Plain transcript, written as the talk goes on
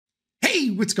Hey,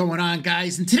 what's going on,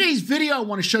 guys? In today's video, I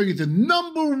want to show you the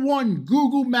 #1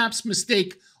 Google Maps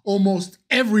mistake almost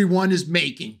everyone is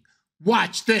making.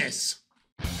 Watch this.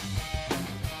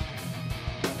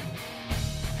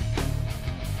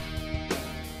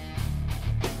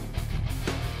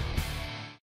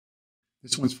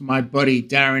 This one's for my buddy,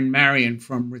 Darren Marion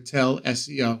from Retail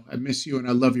SEO. I miss you and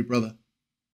I love you, brother.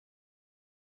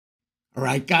 All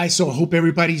right, guys, so I hope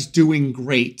everybody's doing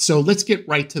great. So let's get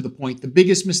right to the point. The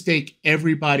biggest mistake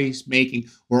everybody's making,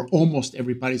 or almost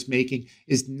everybody's making,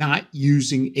 is not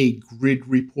using a grid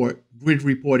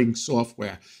reporting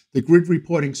software. The grid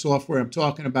reporting software I'm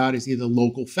talking about is either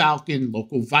Local Falcon,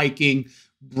 Local Viking,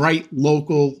 Bright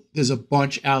Local. There's a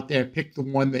bunch out there. Pick the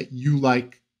one that you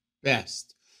like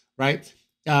best, right?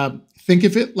 Think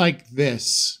of it like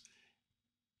this.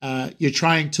 You're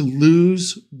trying to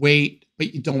lose weight,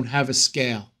 but you don't have a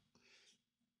scale.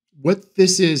 What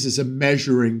this is a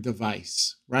measuring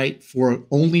device, right?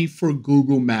 Only for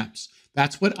Google Maps.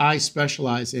 That's what I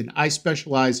specialize in. I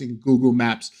specialize in Google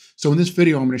Maps. So in this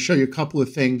video, I'm going to show you a couple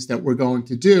of things that we're going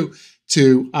to do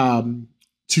to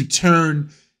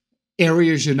turn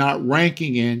areas you're not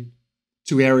ranking in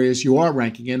to areas you are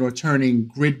ranking in, or turning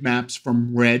grid maps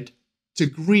from red to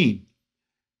green,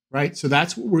 right? So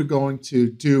that's what we're going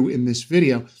to do in this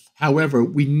video. However,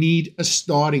 we need a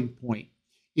starting point.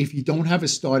 If you don't have a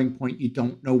starting point, you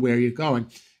don't know where you're going.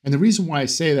 And the reason why I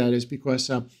say that is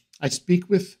because I speak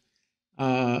with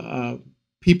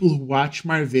people who watch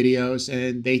my videos,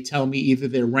 and they tell me either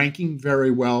they're ranking very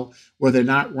well or they're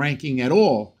not ranking at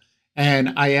all.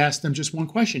 And I ask them just one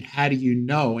question: how do you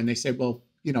know? And they say, well,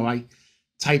 I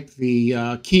type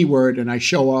the keyword and I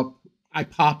show up, I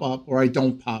pop up, or I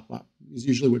don't pop up, is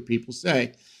usually what people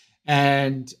say.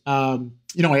 And, I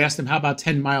asked them, how about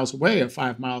 10 miles away or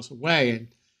 5 miles away? And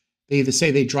they either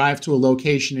say they drive to a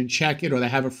location and check it, or they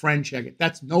have a friend check it.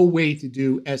 That's no way to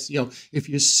do SEO. If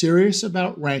you're serious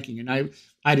about ranking, and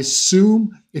I'd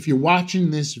assume if you're watching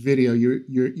this video,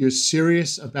 you're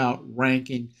serious about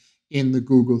ranking in the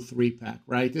Google 3-pack,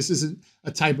 right? This isn't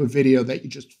a type of video that you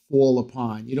just fall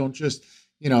upon. You don't just,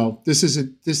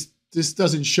 this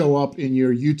doesn't show up in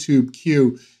your YouTube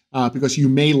queue because you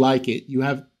may like it.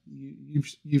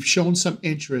 You've shown some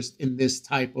interest in this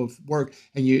type of work,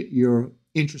 and you're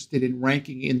interested in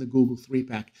ranking in the Google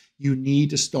 3-pack. You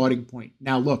need a starting point.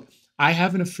 Now, look, I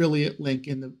have an affiliate link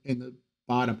in the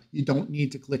bottom. You don't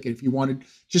need to click it. If you wanted,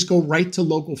 just go right to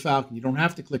Local Falcon. You don't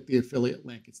have to click the affiliate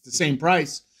link. It's the same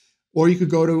price. Or you could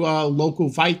go to Local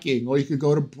Viking, or you could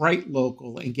go to Bright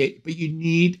Local and get. But you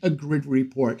need a grid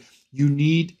report. You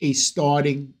need a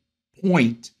starting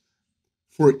point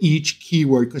for each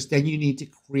keyword, because then you need to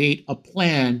create a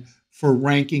plan for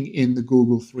ranking in the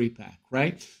Google 3-pack,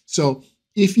 right? So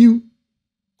if you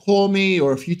call me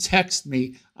or if you text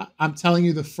me, I'm telling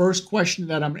you the first question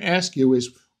that I'm going to ask you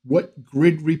is, what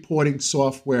grid reporting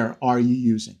software are you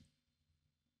using?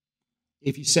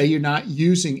 If you say you're not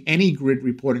using any grid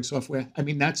reporting software,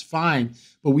 that's fine,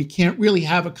 but we can't really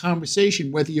have a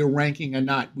conversation whether you're ranking or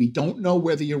not. We don't know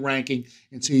whether you're ranking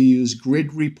until you use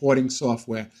grid reporting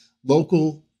software.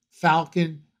 Local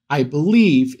Falcon, I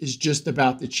believe, is just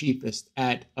about the cheapest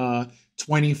at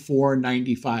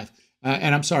 $24.95.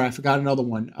 And I'm sorry, I forgot another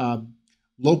one.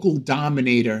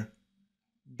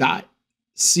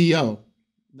 LocalDominator.co,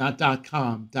 not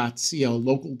 .com, .co.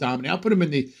 Local Dominator. I'll put them in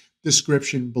the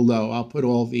description below. I'll put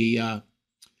all the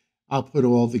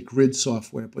grid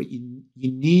software. But you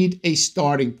need a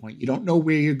starting point. You don't know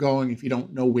where you're going if you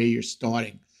don't know where you're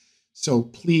starting. So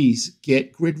please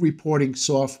get grid reporting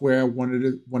software. One of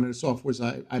the softwares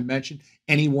I mentioned.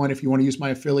 Anyone, if you want to use my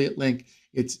affiliate link,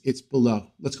 it's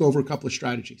below. Let's go over a couple of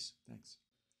strategies. Thanks.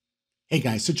 Hey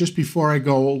guys, so just before I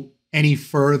go any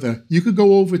further, you could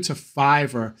go over to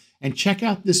Fiverr and check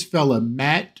out this fella,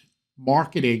 Matt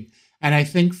Marketing. And I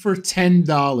think for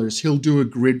 $10, he'll do a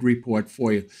grid report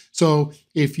for you. So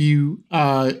if you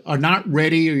are not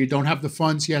ready, or you don't have the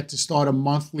funds yet to start a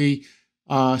monthly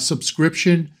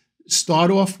subscription, start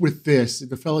off with this.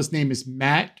 The fella's name is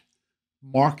Matt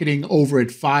Marketing over at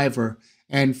Fiverr.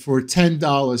 And for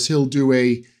 $10, he'll do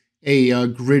a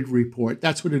grid report.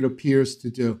 That's what it appears to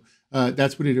do.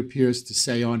 That's what it appears to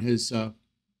say on his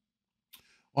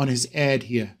ad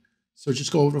here. So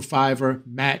just go over to Fiverr,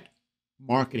 Matt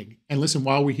Marketing. And listen,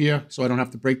 while we're here, so I don't have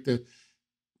to break the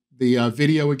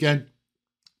video again,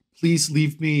 please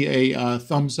leave me a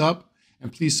thumbs up,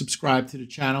 and please subscribe to the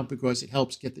channel, because it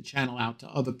helps get the channel out to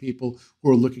other people who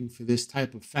are looking for this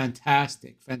type of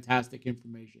fantastic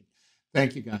information.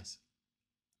 Thank you, guys.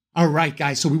 All right,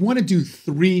 guys, so we want to do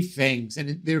 3 things,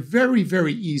 and they're very,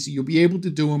 very easy. You'll be able to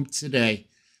do them today.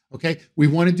 Okay, we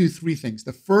want to do three things.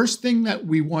 The first thing that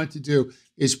we want to do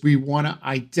is we want to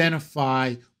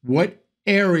identify what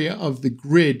area of the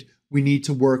grid we need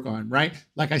to work on, right?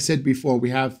 Like I said before, we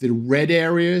have the red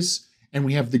areas and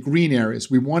we have the green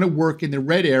areas. We want to work in the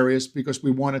red areas because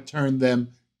we want to turn them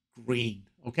green,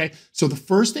 okay? So the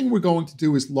first thing we're going to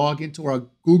do is log into our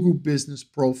Google Business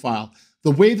Profile.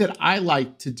 The way that I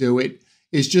like to do it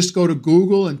is just go to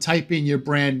Google and type in your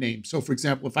brand name. So for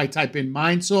example, if I type in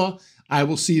Mindsaw, I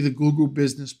will see the Google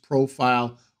Business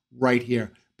Profile right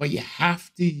here. But you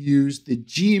have to use the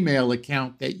Gmail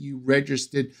account that you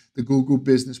registered the Google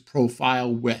Business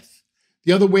Profile with.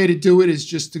 The other way to do it is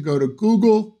just to go to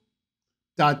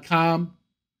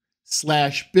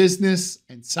google.com/business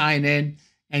and sign in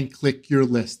and click your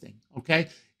listing, okay?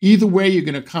 Either way, you're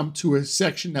going to come to a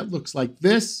section that looks like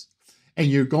this, and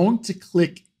you're going to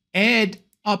click Add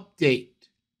Update.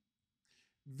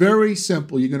 Very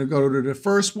simple. You're going to go to the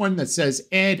first one that says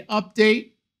Add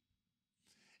Update,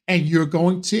 and you're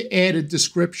going to add a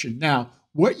description. Now,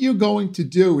 what you're going to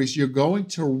do is you're going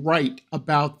to write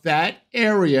about that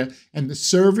area and the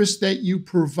service that you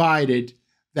provided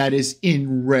that is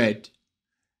in red,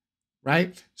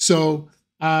 right? So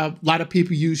a lot of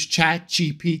people use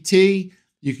ChatGPT.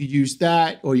 You could use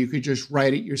that, or you could just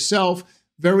write it yourself.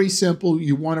 Very simple.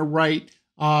 You want to write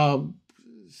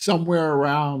somewhere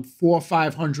around 400 or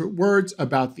 500 words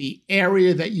about the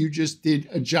area that you just did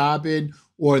a job in,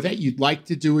 or that you'd like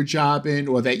to do a job in,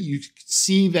 or that you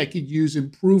see that could use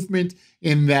improvement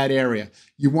in that area.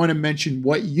 You want to mention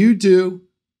what you do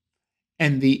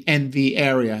and the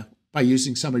area by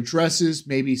using some addresses,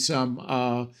 maybe some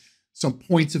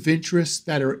points of interest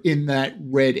that are in that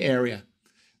red area.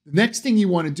 The next thing you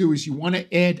want to do is you want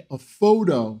to add a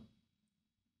photo,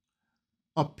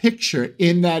 a picture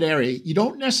in that area. You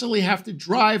don't necessarily have to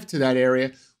drive to that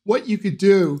area. What you could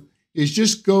do is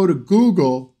just go to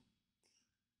Google.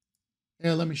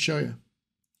 Here, let me show you.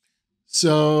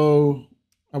 So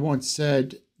I once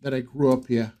said that I grew up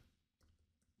here.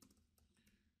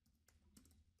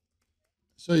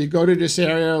 So you go to this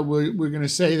area. We're going to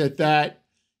say that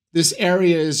this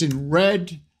area is in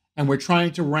red, and we're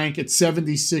trying to rank at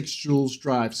 76 Jules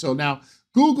Drive. So now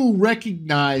Google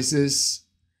recognizes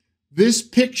this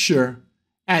picture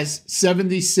as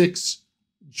 76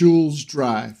 Jules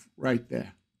Drive right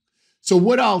there. So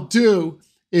what I'll do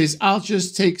is I'll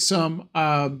just take a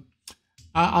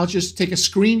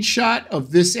screenshot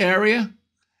of this area,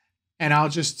 and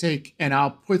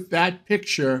I'll put that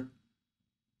picture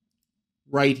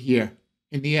right here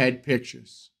in the Add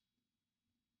Pictures.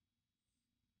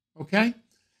 Okay?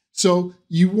 So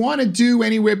you want to do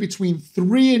anywhere between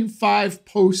 3 and 5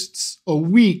 posts a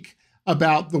week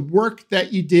about the work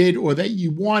that you did or that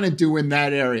you want to do in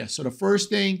that area. So the first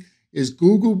thing is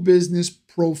Google Business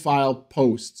Profile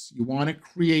posts. You want to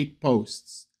create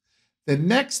posts. The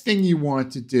next thing you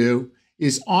want to do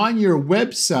is on your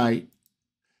website,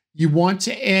 you want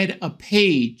to add a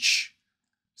page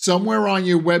somewhere on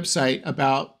your website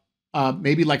about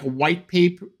maybe like a white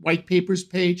papers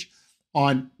page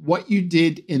on what you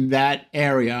did in that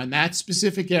area, in that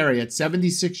specific area at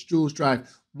 76 Jules Drive.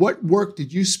 What work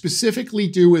did you specifically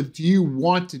do, or do you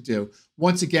want to do?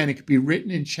 Once again, it could be written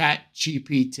in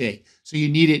ChatGPT. So you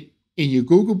need it in your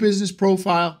Google Business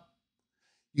Profile.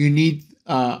 You need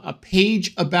a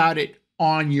page about it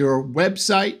on your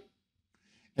website.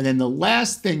 And then the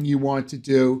last thing you want to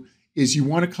do is you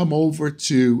want to come over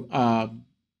to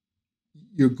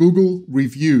your Google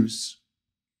reviews,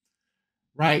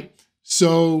 right?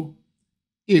 So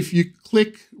if you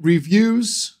click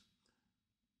reviews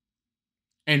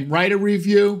and write a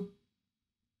review,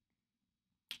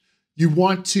 you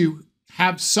want to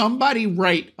have somebody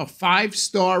write a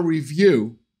 5-star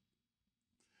review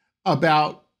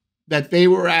about that they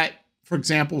were at, for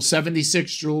example,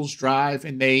 76 Jules Drive,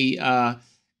 and you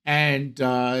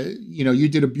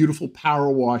did a beautiful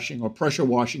power washing or pressure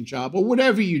washing job or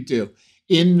whatever you do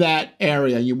in that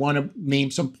area. You want to name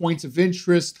some points of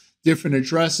interest, different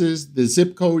addresses, the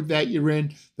zip code that you're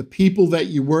in, the people that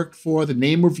you worked for, the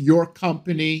name of your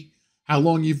company, how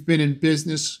long you've been in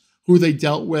business, who they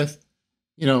dealt with,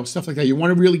 stuff like that. You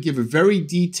want to really give a very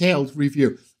detailed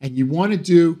review, and you want to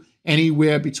do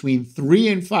anywhere between 3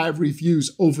 and 5 reviews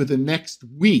over the next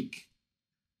week,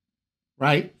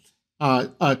 right?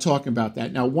 Talking about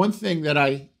that. Now, one thing that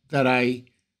I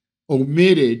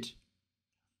omitted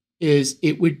is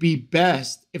it would be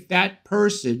best if that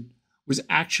person was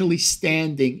actually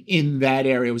standing in that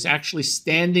area, was actually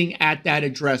standing at that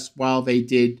address while they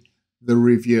did the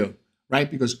review, right?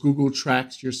 Because Google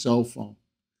tracks your cell phone.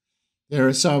 There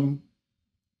are some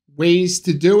ways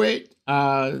to do it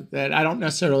that I don't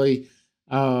necessarily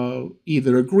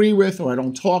either agree with or I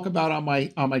don't talk about on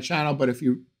my channel. But if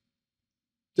you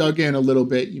dug in a little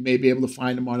bit, you may be able to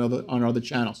find them on other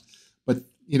channels. But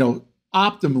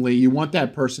optimally, you want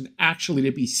that person actually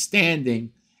to be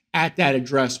standing at that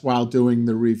address while doing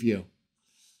the review.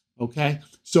 Okay,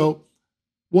 so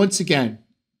once again,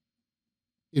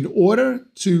 in order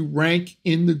to rank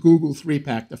in the Google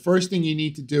 3-pack, the first thing you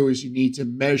need to do is you need to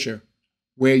measure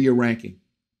where you're ranking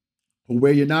or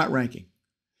where you're not ranking.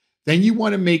 Then you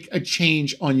want to make a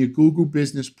change on your Google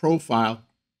Business Profile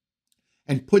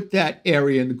and put that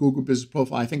area in the Google Business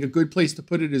Profile. I think a good place to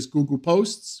put it is Google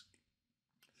Posts.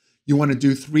 You want to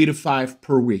do 3 to 5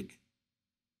 per week.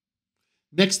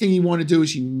 Next thing you want to do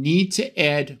is you need to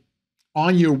add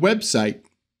on your website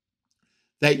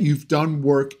that you've done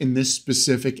work in this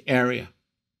specific area.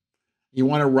 You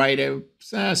want to write it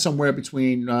somewhere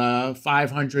between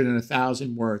 500 and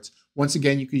 1,000 words. Once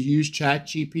again, you could use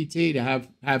ChatGPT to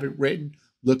have it written,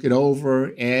 look it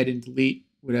over, add and delete,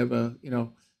 whatever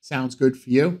sounds good for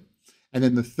you. And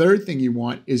then the third thing you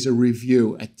want is a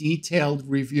review, a detailed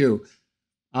review,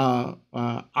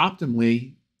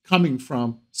 optimally coming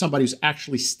from somebody who's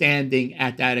actually standing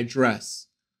at that address.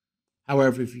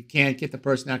 However, if you can't get the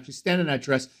person actually standing at that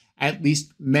address, at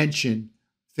least mention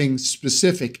things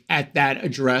specific at that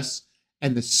address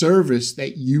and the service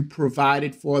that you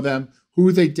provided for them,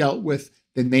 who they dealt with,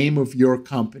 the name of your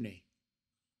company.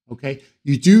 Okay,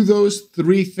 you do those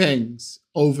 3 things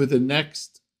over the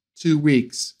next 2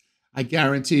 weeks, I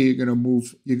guarantee you're going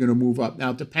to move up.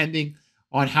 Now, depending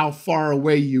on how far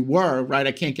away you were, right?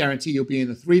 I can't guarantee you'll be in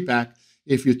the 3-pack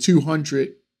if you're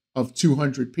 200 of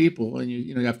 200 people and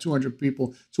you have 200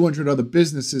 people, 200 other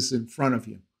businesses in front of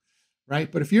you,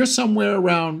 right? But if you're somewhere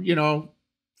around,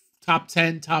 top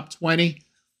 10, top 20,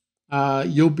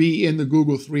 you'll be in the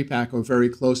Google 3-pack or very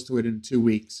close to it in 2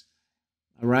 weeks.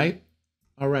 All right?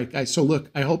 All right, guys. So look,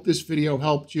 I hope this video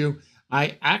helped you.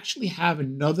 I actually have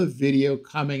another video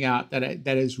coming out that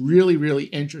is really, really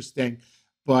interesting,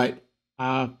 but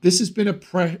this has been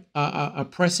a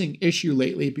pressing issue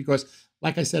lately because,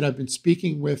 like I said, I've been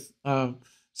speaking with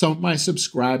some of my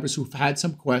subscribers who've had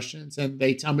some questions, and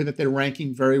they tell me that they're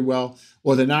ranking very well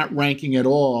or they're not ranking at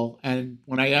all. And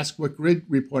when I ask what grid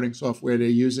reporting software they're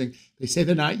using, they say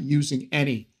they're not using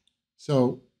any.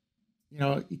 So,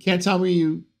 you can't tell me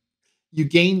you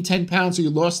gained 10 pounds or you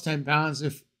lost 10 pounds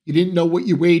if you didn't know what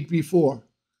you weighed before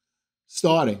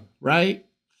starting, right?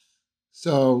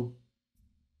 So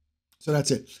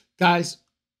that's it. Guys,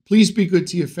 please be good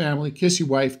to your family. Kiss your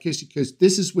wife, kiss your kids.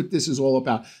 This is what this is all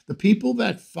about. The people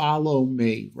that follow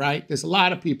me, right? There's a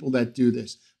lot of people that do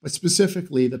this, but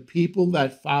specifically the people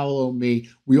that follow me,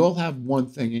 we all have one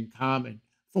thing in common,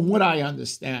 from what I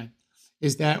understand,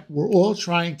 is that we're all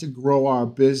trying to grow our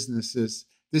businesses.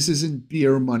 This isn't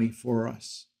beer money for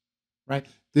us, right?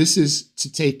 This is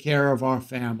to take care of our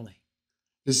family.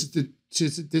 This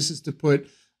is to put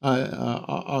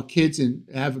our kids in,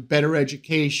 have a better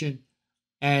education,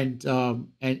 and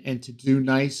to do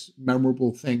nice,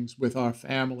 memorable things with our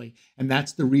family. And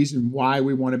that's the reason why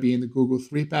we want to be in the Google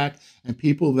 3-pack. And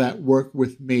people that work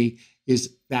with me,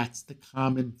 that's the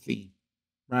common theme,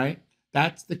 right?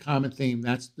 That's the common theme.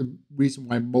 That's the reason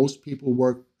why most people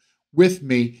work with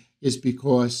me is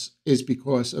because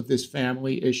of this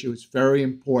family issue. It's very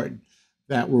important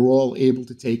that we're all able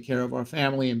to take care of our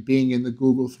family, and being in the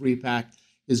Google 3-pack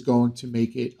is going to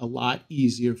make it a lot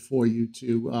easier for you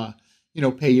to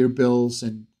pay your bills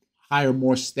and hire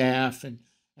more staff and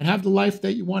have the life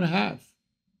that you want to have,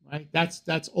 right?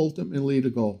 That's ultimately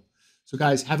the goal. So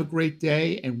guys, have a great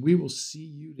day, and we will see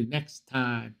you the next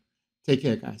time. Take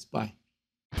care, guys. Bye.